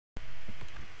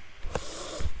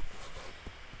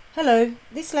Hello,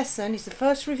 this lesson is the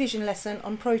first revision lesson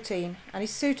on protein and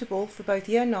is suitable for both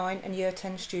Year 9 and Year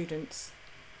 10 students.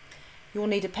 You will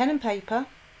need a pen and paper.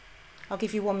 I'll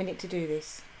give you 1 minute to do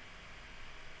this.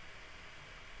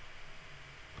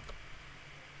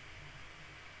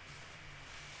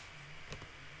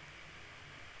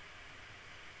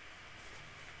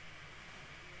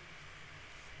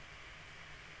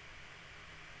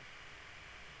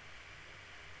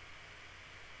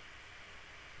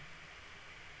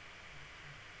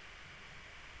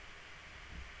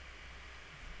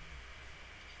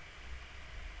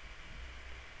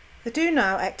 The Do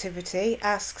Now activity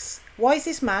asks, why is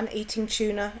this man eating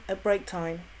tuna at break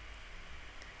time?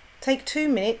 Take 2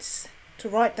 minutes to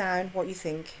write down what you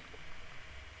think.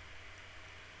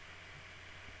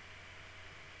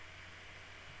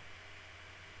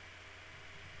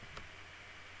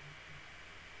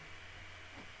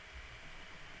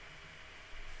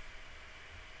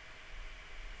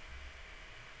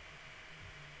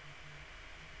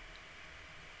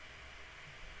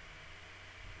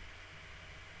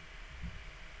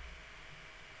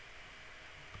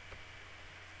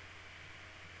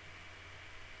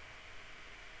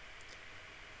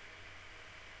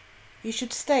 You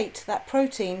should state that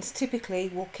proteins typically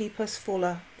will keep us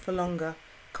fuller for longer.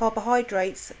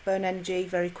 Carbohydrates burn energy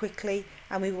very quickly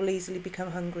and we will easily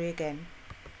become hungry again.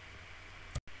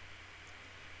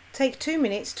 Take 2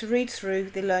 minutes to read through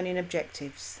the learning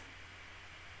objectives.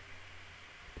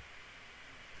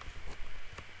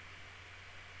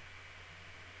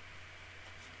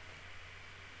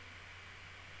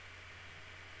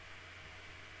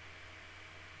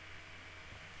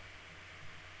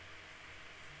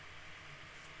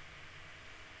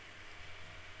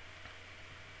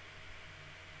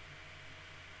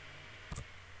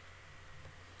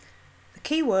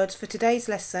 Keywords for today's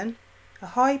lesson are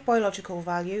high biological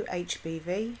value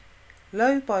HBV,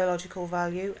 low biological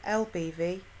value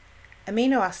LBV,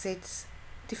 amino acids,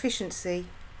 deficiency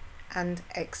and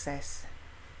excess.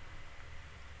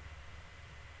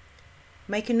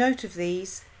 Make a note of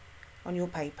these on your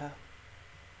paper.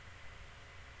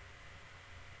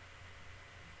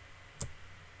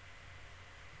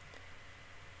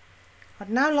 I'd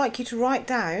now like you to write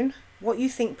down what you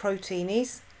think protein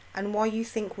is and why you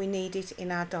think we need it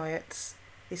in our diets.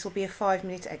 This will be a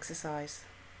 5-minute exercise.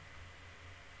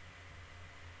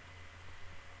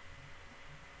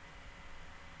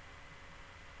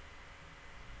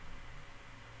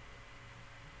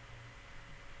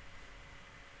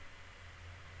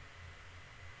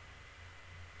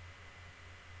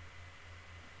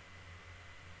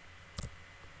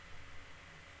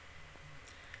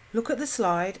 Look at the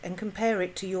slide and compare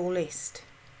it to your list.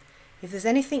 If there's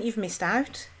anything you've missed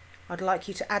out, I'd like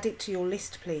you to add it to your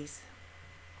list, please.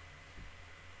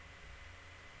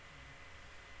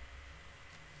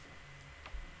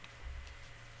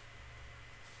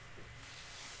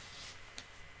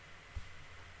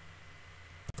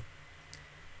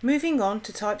 Moving on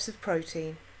to types of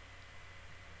protein.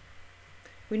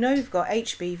 We know we've got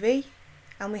HBV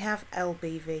and we have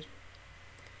LBV.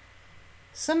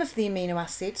 Some of the amino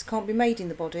acids can't be made in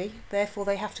the body, therefore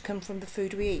they have to come from the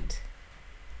food we eat.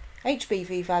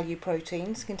 HBV value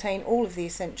proteins contain all of the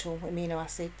essential amino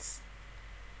acids.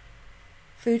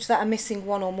 Foods that are missing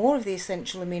one or more of the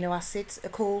essential amino acids are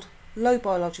called low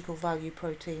biological value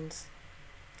proteins.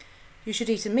 You should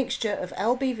eat a mixture of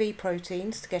LBV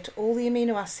proteins to get all the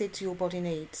amino acids your body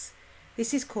needs.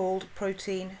 This is called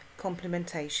protein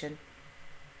complementation.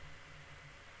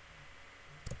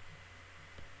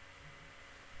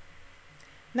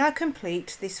 Now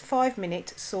complete this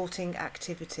 5-minute sorting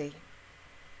activity.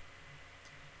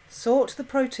 Sort the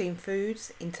protein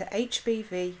foods into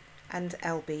HBV and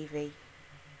LBV.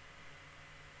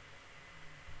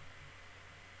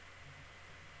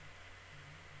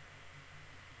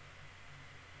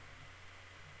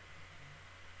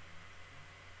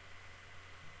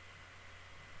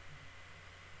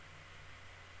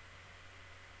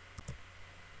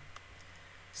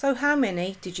 So how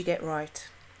many did you get right?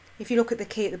 If you look at the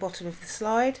key at the bottom of the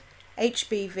slide,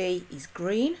 HBV is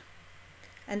green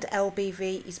and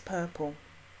LBV is purple.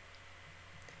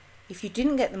 If you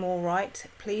didn't get them all right,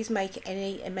 please make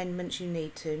any amendments you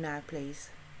need to now, please.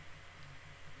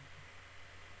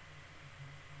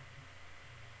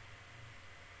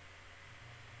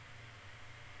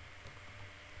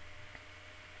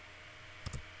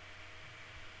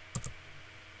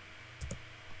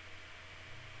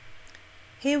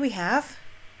 Here we have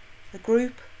a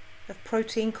group of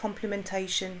protein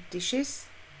complementation dishes.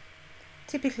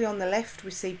 Typically on the left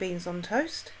we see beans on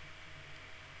toast.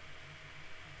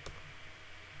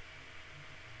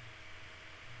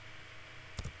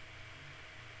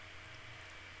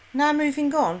 Now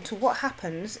moving on to what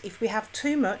happens if we have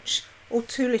too much or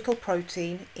too little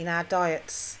protein in our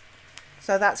diets.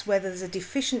 So that's whether there's a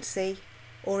deficiency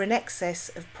or an excess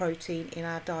of protein in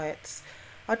our diets.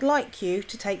 I'd like you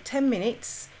to take 10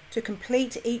 minutes to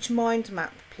complete each mind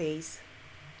map, please.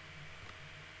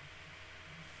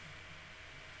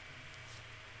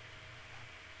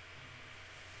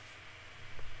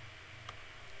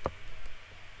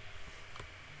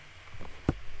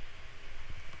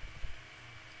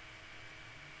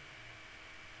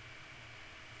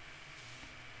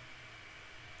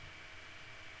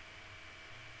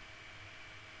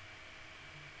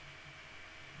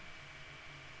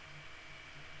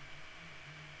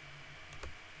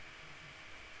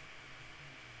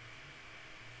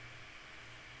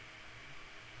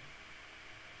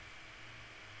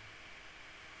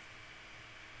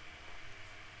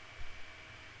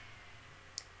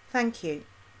 Thank you.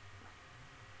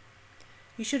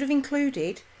 You should have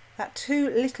included that too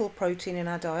little protein in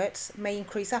our diets may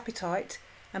increase appetite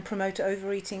and promote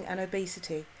overeating and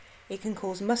obesity. It can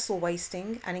cause muscle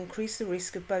wasting and increase the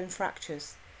risk of bone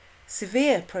fractures.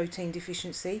 Severe protein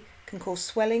deficiency can cause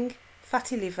swelling,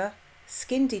 fatty liver,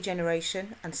 skin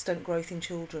degeneration and stunt growth in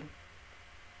children.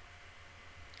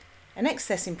 An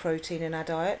excess in protein in our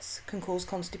diets can cause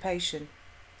constipation.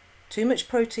 Too much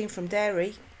protein from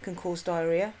dairy can cause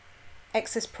diarrhea.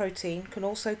 Excess protein can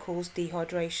also cause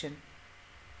dehydration.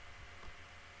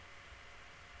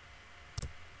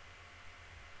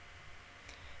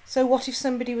 So what if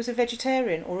somebody was a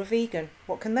vegetarian or a vegan?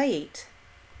 What can they eat?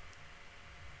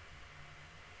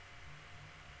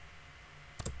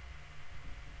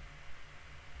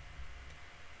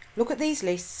 Look at these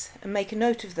lists and make a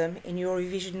note of them in your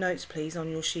revision notes, please,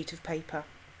 on your sheet of paper.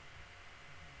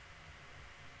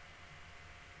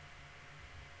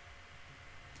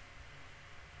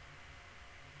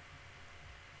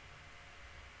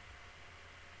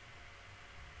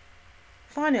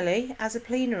 Finally, as a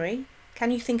plenary,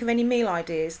 can you think of any meal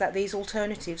ideas that these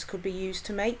alternatives could be used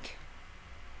to make?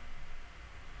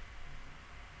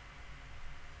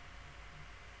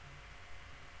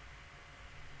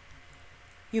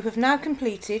 You have now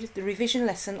completed the revision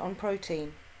lesson on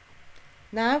protein.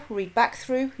 Now read back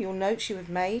through your notes you have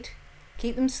made.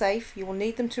 Keep them safe. You will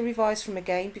need them to revise from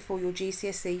again before your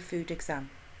GCSE food exam.